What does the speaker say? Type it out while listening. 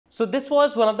So this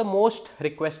was one of the most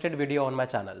requested video on my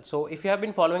channel. So if you have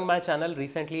been following my channel,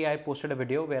 recently I posted a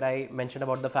video where I mentioned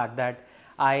about the fact that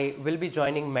I will be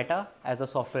joining Meta as a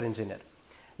software engineer.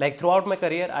 Like throughout my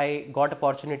career, I got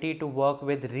opportunity to work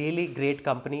with really great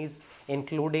companies,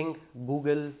 including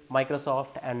Google,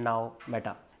 Microsoft, and now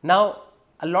Meta. Now,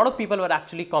 a lot of people were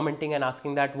actually commenting and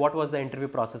asking that what was the interview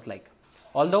process like.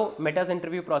 Although Meta's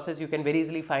interview process you can very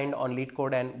easily find on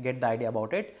LeetCode and get the idea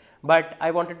about it, but I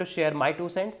wanted to share my 2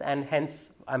 cents and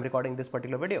hence I'm recording this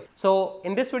particular video. So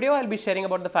in this video I'll be sharing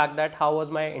about the fact that how was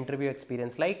my interview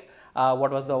experience like, what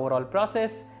was the overall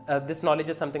process. This knowledge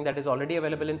is something that is already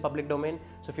available in public domain,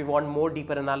 so if you want more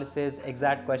deeper analysis,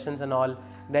 exact questions and all,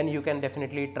 then you can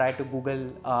definitely try to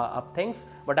Google up things,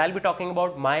 but I'll be talking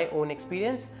about my own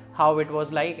experience, how it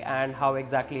was like and how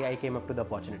exactly I came up to the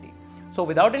opportunity. So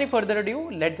without any further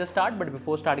ado, let's just start. But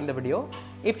before starting the video,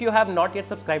 if you have not yet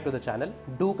subscribed to the channel,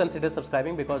 do consider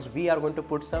subscribing because we are going to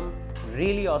put some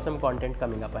really awesome content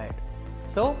coming up ahead.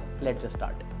 So let's just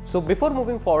start. So before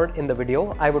moving forward in the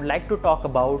video, I would like to talk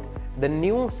about the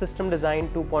new System Design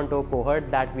 2.0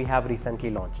 cohort that we have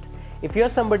recently launched. If you're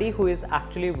somebody who is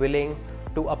actually willing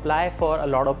to apply for a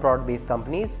lot of product-based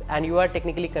companies and you are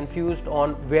technically confused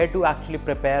on where to actually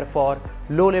prepare for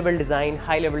low-level design,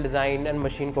 high-level design and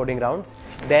machine coding rounds,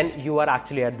 then you are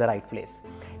actually at the right place.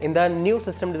 In the new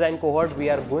system design cohort, we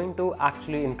are going to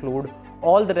actually include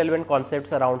all the relevant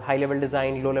concepts around high-level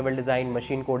design, low-level design,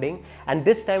 machine coding, and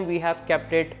this time we have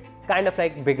kept it kind of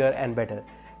like bigger and better.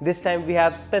 This time we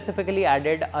have specifically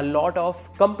added a lot of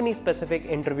company-specific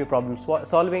interview problem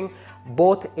solving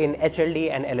both in HLD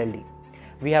and LLD.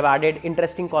 We have added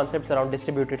interesting concepts around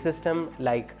distributed system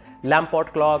like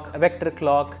Lamport clock, vector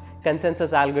clock,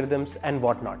 consensus algorithms and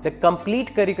whatnot. The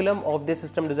complete curriculum of this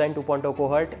System Design 2.0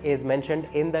 cohort is mentioned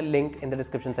in the link in the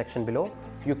description section below.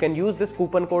 You can use this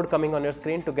coupon code coming on your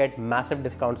screen to get massive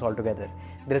discounts altogether.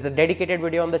 There is a dedicated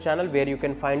video on the channel where you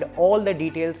can find all the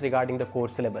details regarding the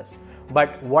course syllabus.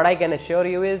 But what I can assure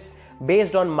you is,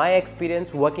 based on my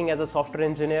experience working as a software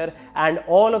engineer and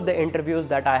all of the interviews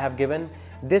that I have given,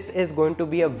 this is going to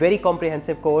be a very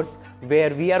comprehensive course where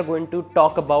we are going to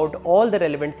talk about all the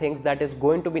relevant things that is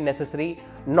going to be necessary,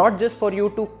 not just for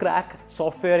you to crack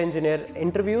software engineer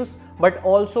interviews, but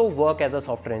also work as a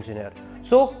software engineer.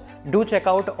 So do check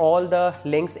out all the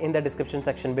links in the description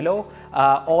section below.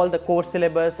 All the course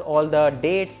syllabus, all the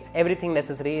dates, everything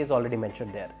necessary is already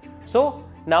mentioned there. So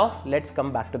now let's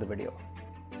come back to the video.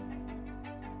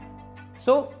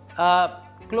 So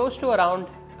close to around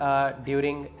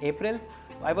during April,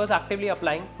 I was actively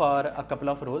applying for a couple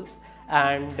of roles,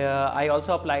 and I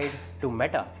also applied to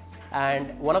Meta,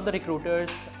 and one of the recruiters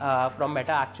from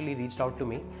Meta actually reached out to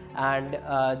me and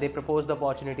they proposed the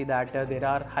opportunity that they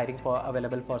are hiring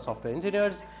available for software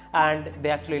engineers, and they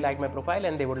actually liked my profile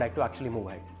and they would like to actually move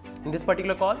ahead. In this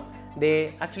particular call,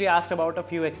 they actually asked about a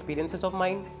few experiences of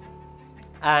mine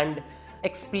and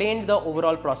explained the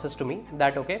overall process to me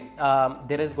that okay,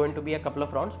 there is going to be a couple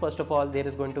of rounds. First of all, there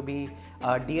is going to be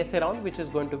a DSA round, which is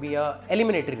going to be a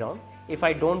eliminatory round. If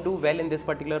I don't do well in this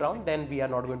particular round, then we are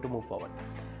not going to move forward.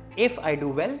 If I do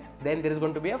well, then there is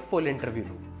going to be a full interview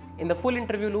loop. In the full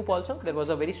interview loop also, there was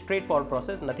a very straightforward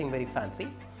process, nothing very fancy.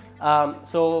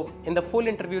 So in the full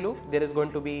interview loop, there is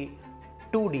going to be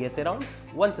 2 DSA rounds,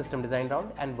 1 system design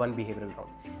round and 1 behavioral round.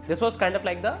 This was kind of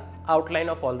like the outline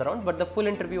of all the rounds, but the full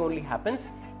interview only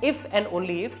happens if and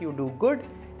only if you do good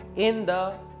in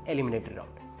the eliminatory round.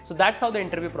 So that's how the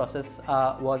interview process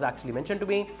was actually mentioned to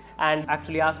me, and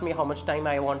actually asked me how much time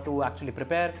I want to actually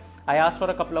prepare. I asked for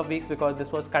a couple of weeks because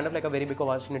this was kind of like a very big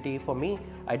opportunity for me.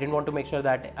 I didn't want to make sure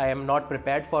that I am not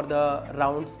prepared for the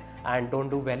rounds and don't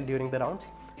do well during the rounds.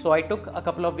 So I took a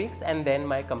couple of weeks and then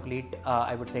my complete,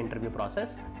 I would say, interview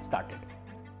process started.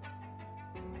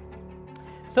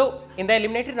 So in the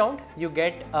eliminatory round, you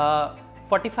get a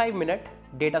 45-minute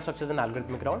data structures and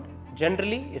algorithmic round.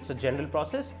 Generally, it's a general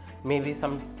process. Maybe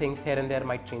some things here and there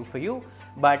might change for you,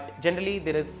 but generally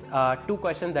there is 2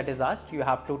 questions that is asked. You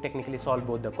have to technically solve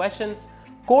both the questions,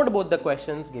 code both the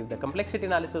questions, give the complexity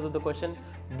analysis of the question.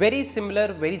 Very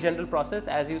similar, very general process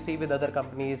as you see with other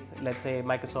companies, let's say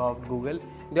Microsoft, Google.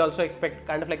 They also expect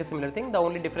kind of like a similar thing. The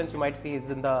only difference you might see is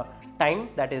in the time,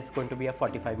 that is going to be a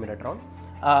 45-minute round.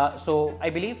 So I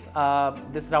believe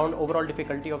this round, overall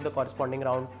difficulty of the corresponding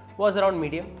round was around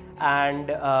medium, and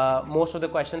most of the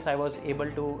questions I was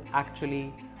able to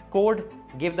actually code,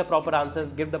 give the proper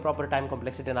answers, give the proper time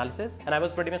complexity analysis, and I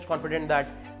was pretty much confident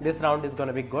that this round is going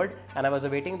to be good, and I was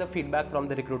awaiting the feedback from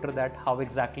the recruiter that how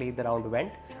exactly the round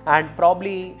went, and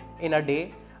probably in a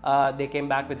day they came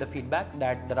back with the feedback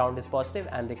that the round is positive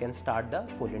and they can start the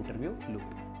full interview loop.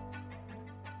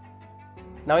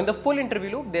 Now in the full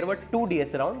interview loop, there were 2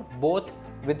 DS rounds, both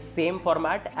with same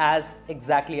format as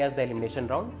exactly as the elimination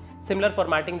round. Similar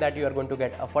formatting that you are going to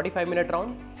get a 45-minute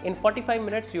round. In 45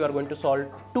 minutes, you are going to solve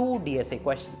 2 DSA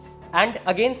questions. And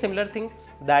again, similar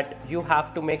things that you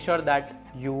have to make sure that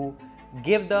you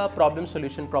give the problem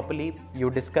solution properly. You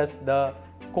discuss the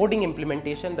coding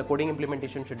implementation. The coding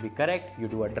implementation should be correct. You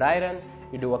do a dry run.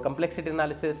 You do a complexity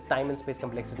analysis, time and space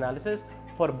complexity analysis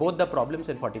for both the problems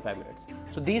in 45 minutes.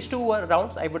 So these 2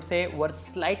 rounds, I would say, were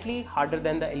slightly harder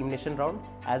than the elimination round,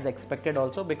 as expected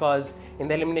also, because in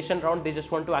the elimination round, they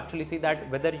just want to actually see that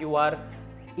whether you are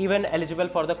even eligible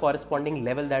for the corresponding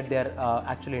level that they are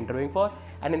actually interviewing for.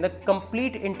 And in the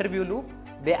complete interview loop,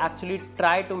 they actually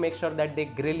try to make sure that they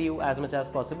grill you as much as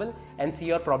possible and see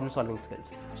your problem solving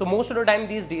skills. So most of the time,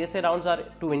 these DSA rounds are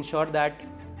to ensure that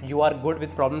you are good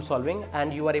with problem solving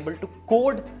and you are able to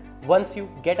code. Once you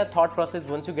get a thought process,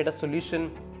 once you get a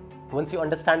solution, once you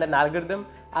understand an algorithm,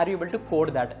 are you able to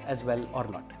code that as well or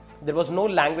not? There was no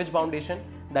language foundation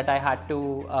that I had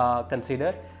to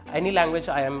consider. Any language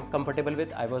I am comfortable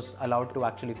with, I was allowed to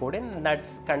actually code in, and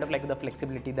that's kind of like the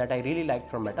flexibility that I really liked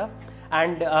from Meta.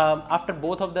 And after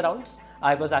both of the rounds,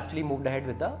 I was actually moved ahead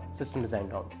with the system design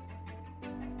round.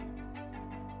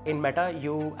 In Meta,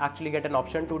 you actually get an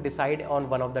option to decide on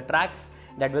one of the tracks,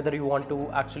 that whether you want to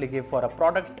actually give for a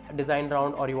product design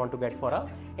round or you want to get for a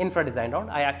infra design round.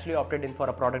 I actually opted in for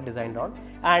a product design round,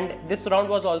 and this round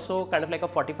was also kind of like a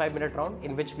 45-minute round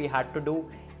in which we had to do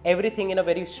everything in a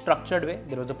very structured way.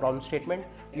 There was a problem statement.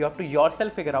 You have to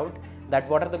yourself figure out that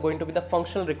what are going to be the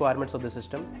functional requirements of the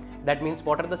system. That means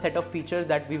what are the set of features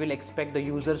that we will expect the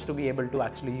users to be able to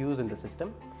actually use in the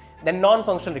system. Then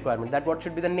non-functional requirement, that what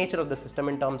should be the nature of the system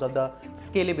in terms of the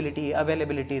scalability,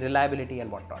 availability, reliability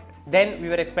and whatnot. Then we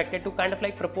were expected to kind of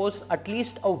like propose at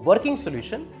least a working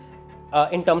solution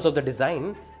in terms of the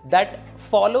design that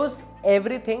follows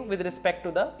everything with respect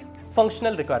to the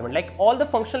functional requirement. Like all the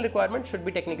functional requirements should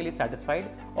be technically satisfied,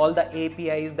 all the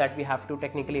APIs that we have to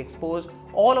technically expose,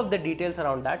 all of the details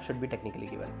around that should be technically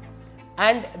given.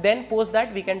 And then post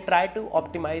that, we can try to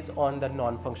optimize on the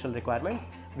non-functional requirements.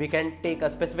 We can take a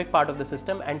specific part of the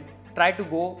system and try to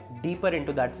go deeper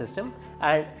into that system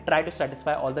and try to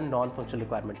satisfy all the non-functional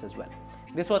requirements as well.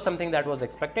 This was something that was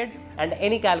expected, and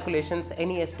any calculations,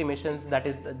 any estimations, that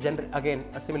is again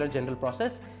a similar general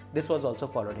process, this was also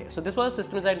followed here. So this was a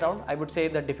system design round. I would say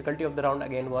the difficulty of the round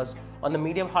again was on the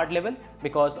medium hard level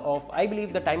because of, I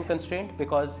believe, the time constraint,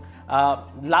 because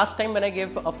last time when I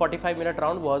gave a 45-minute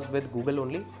round was with Google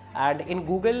only, and in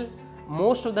Google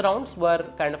most of the rounds were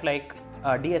kind of like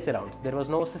DSA rounds. There was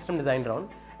no system design round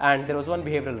and there was one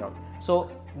behavioral round. So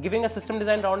giving a system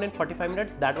design round in 45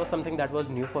 minutes, that was something that was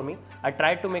new for me. I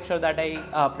tried to make sure that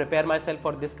I prepare myself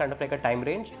for this kind of like a time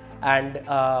range, and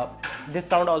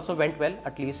this round also went well,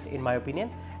 at least in my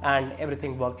opinion, and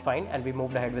everything worked fine, and we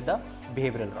moved ahead with the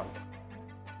behavioral round.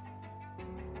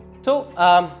 So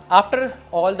after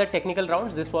all the technical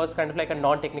rounds, this was kind of like a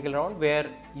non-technical round where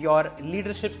your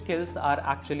leadership skills are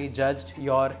actually judged,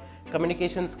 your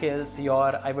communication skills,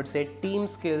 your, I would say, team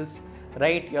skills,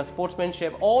 right, your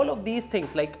sportsmanship, all of these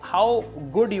things, like how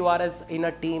good you are as in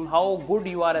a team, how good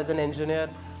you are as an engineer,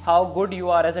 how good you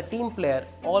are as a team player,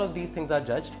 all of these things are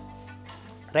judged,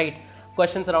 right?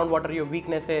 Questions around what are your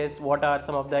weaknesses, what are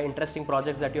some of the interesting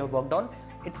projects that you have worked on.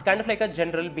 It's kind of like a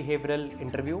general behavioral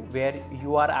interview where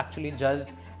you are actually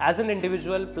judged as an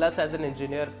individual, plus as an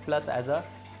engineer, plus as a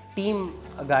team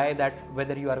guy, that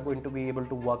whether you are going to be able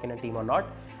to work in a team or not.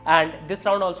 And this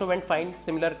round also went fine.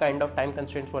 Similar kind of time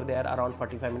constraints were there, around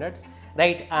 45 minutes,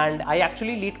 right? And I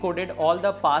actually lead coded all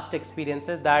the past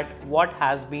experiences, that what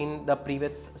has been the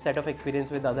previous set of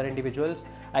experience with other individuals.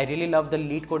 I really love the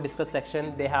lead code discuss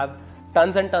section. They have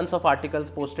tons and tons of articles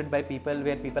posted by people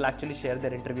where people actually share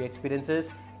their interview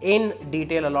experiences in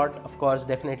detail a lot, of course,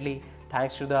 definitely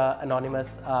thanks to the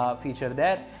anonymous feature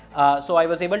there. So I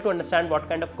was able to understand what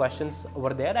kind of questions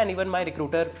were there, and even my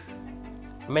recruiter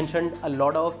mentioned a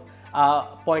lot of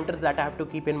pointers that I have to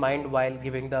keep in mind while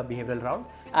giving the behavioral round,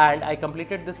 and I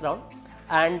completed this round.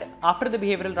 And after the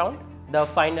behavioral round, the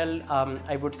final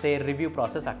I would say review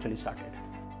process actually started.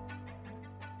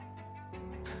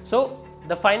 So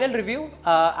the final review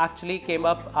actually came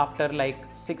up after like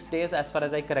 6 days, as far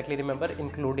as I correctly remember,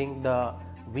 including the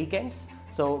weekends.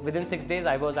 So within 6 days,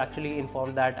 I was actually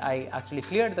informed that I actually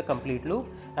cleared the complete loop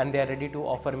and they are ready to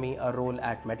offer me a role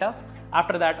at Meta.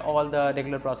 After that, all the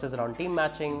regular process around team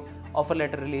matching, offer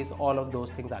letter release, all of those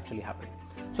things actually happened.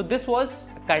 So this was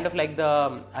kind of like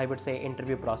the, I would say,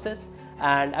 interview process,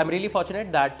 and I'm really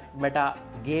fortunate that Meta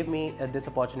gave me this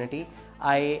opportunity.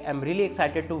 I am really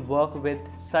excited to work with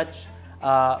such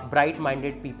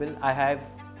bright-minded people. I have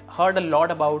heard a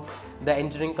lot about the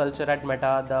engineering culture at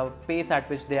Meta, the pace at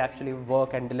which they actually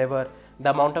work and deliver, the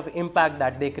amount of impact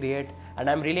that they create, and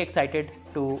I'm really excited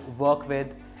to work with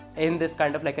in this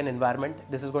kind of like an environment.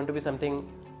 This is going to be something,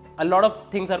 a lot of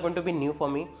things are going to be new for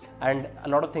me, and a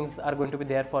lot of things are going to be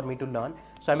there for me to learn.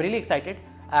 So I'm really excited,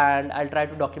 and I'll try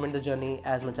to document the journey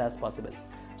as much as possible.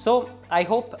 So I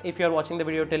hope if you're watching the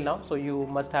video till now, so you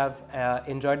must have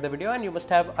enjoyed the video and you must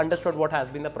have understood what has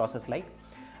been the process like.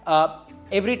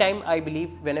 Every time, I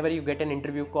believe, whenever you get an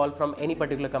interview call from any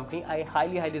particular company, I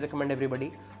highly recommend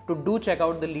everybody to do check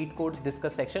out the Lead Codes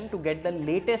Discuss section to get the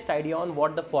latest idea on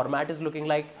what the format is looking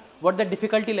like, what the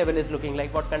difficulty level is looking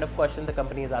like, what kind of question the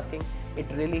company is asking. It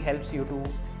really helps you to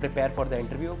prepare for the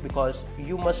interview, because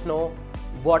you must know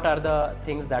what are the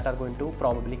things that are going to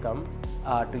probably come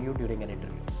to you during an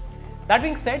interview. That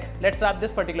being said, let's wrap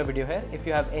this particular video here. If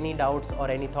you have any doubts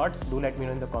or any thoughts, do let me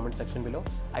know in the comment section below.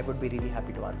 I would be really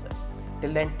happy to answer.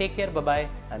 Till then, take care, bye-bye.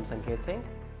 I'm Sanket Singh,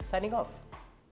 signing off.